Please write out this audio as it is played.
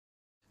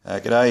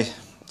G'day,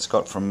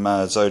 Scott from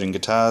Zoeden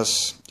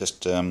Guitars.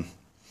 Just an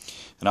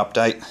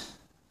update.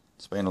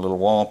 It's been a little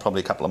while,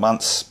 probably a couple of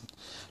months.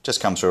 Just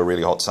come through a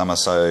really hot summer,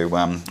 so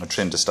I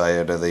tend to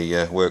stay out of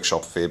the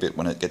workshop a fair bit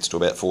when it gets to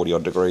about 40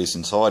 odd degrees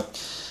inside.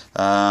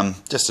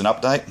 Just an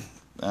update.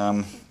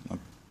 I've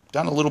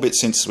done a little bit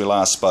since we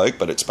last spoke,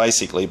 but it's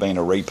basically been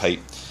a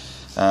repeat.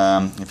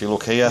 If you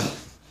look here,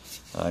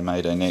 I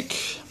made a neck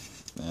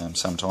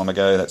some time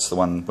ago. That's the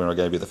one where I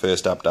gave you the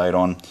first update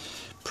on.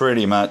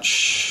 Pretty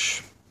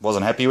much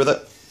wasn't happy with it.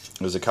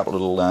 There was a couple of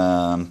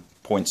little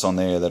points on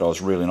there that I was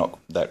really not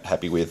that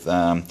happy with.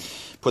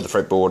 Put the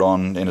fretboard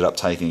on, ended up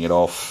taking it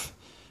off.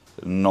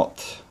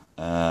 Not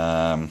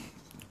kind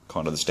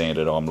of the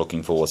standard I'm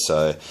looking for,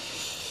 so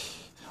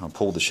I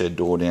pulled the shed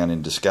door down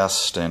in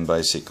disgust and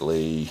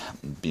basically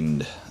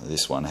binned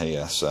this one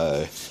here.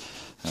 So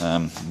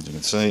as you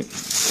can see,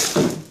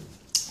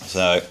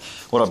 so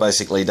what I've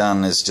basically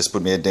done is just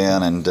put my head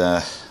down and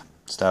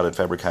started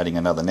fabricating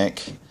another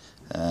neck.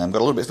 Got a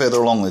little bit further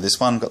along with this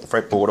one, got the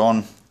fretboard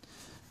on,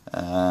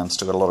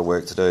 still got a lot of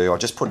work to do. I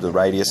just put the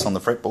radius on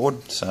the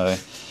fretboard, so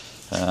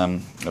I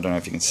don't know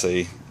if you can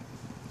see,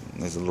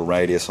 there's a little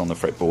radius on the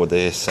fretboard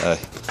there, so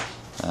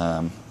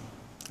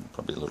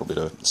probably a little bit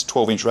of, it's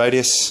 12-inch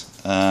radius.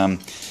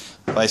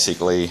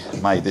 Basically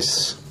made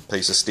this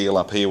piece of steel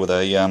up here with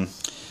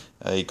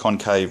a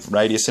concave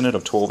radius in it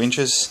of 12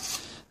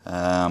 inches,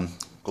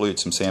 glued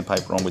some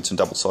sandpaper on with some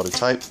double-sided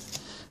tape,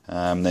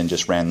 then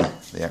just ran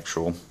the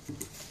actual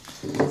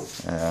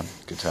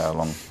guitar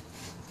along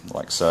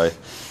like so.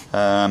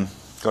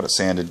 Got it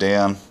sanded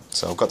down,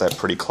 so I've got that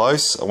pretty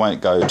close. I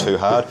won't go too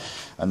hard,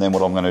 and then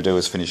what I'm going to do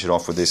is finish it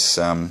off with this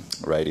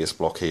radius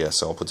block here.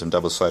 So I'll put some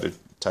double-sided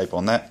tape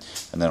on that,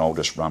 and then I'll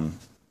just run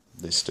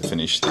this to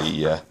finish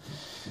the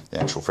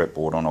actual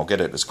fretboard on. I'll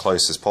get it as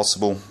close as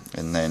possible,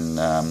 and then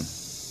I'll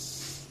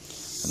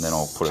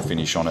put a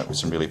finish on it with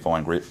some really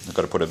fine grip. I've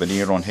got to put a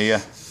veneer on here.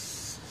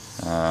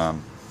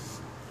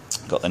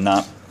 Got the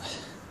nut.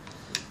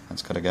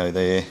 That's got to go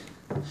there.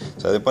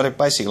 So they're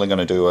basically going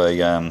to do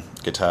a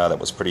guitar that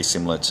was pretty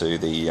similar to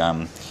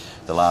the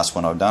last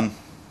one I've done,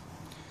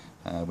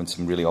 with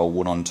some really old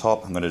wood on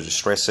top. I'm going to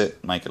distress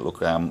it, make it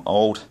look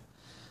old.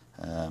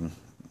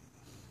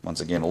 Once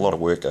again, a lot of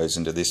work goes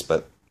into this,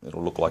 but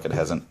it'll look like it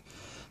hasn't.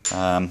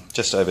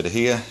 Just over to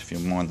here, if you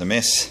mind the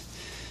mess,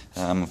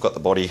 I've got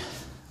the body,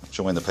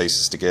 join the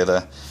pieces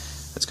together.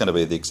 It's going to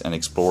be an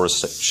Explorer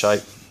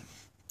shape,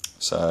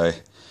 so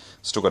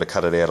still got to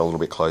cut it out a little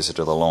bit closer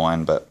to the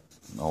line, but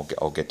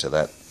I'll get to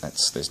that.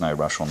 There's no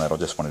rush on that. I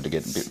just wanted to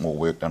get a bit more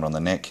work done on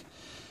the neck.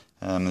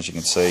 As you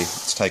can see,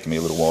 it's taken me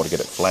a little while to get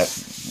it flat.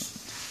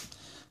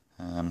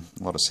 A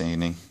lot of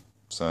sanding.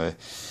 So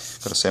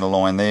got a centre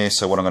line there.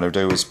 So what I'm going to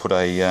do is put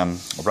a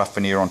rough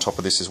veneer on top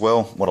of this as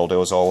well. What I'll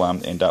do is I'll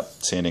end up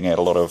sanding out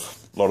a lot of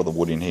the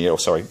wood in here. Or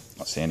sorry,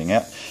 not sanding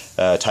out,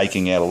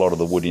 taking out a lot of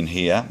the wood in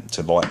here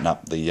to lighten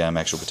up the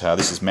actual guitar.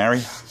 This is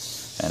Marry,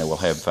 and it will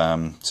have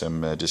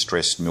some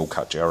distressed mill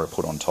cut jarrah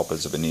put on top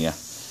as a veneer.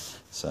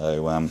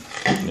 So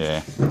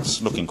yeah,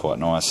 it's looking quite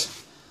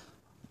nice.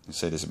 You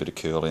see there's a bit of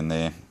curl in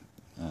there.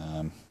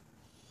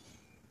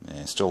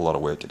 Yeah, still a lot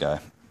of work to go.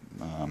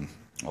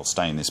 I'll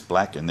stain this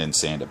black and then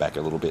sand it back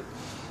a little bit,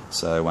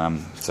 so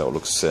it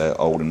looks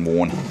old and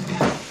worn.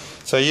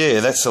 So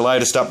yeah, that's the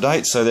latest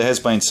update. So there has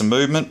been some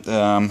movement.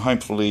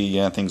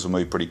 Hopefully things will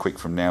move pretty quick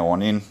from now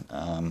on in.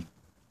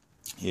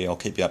 Yeah, I'll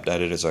keep you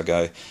updated as I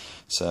go.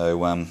 So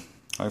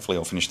hopefully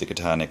I'll finish the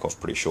guitar neck off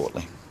pretty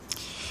shortly.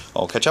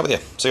 I'll catch up with you.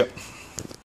 See ya.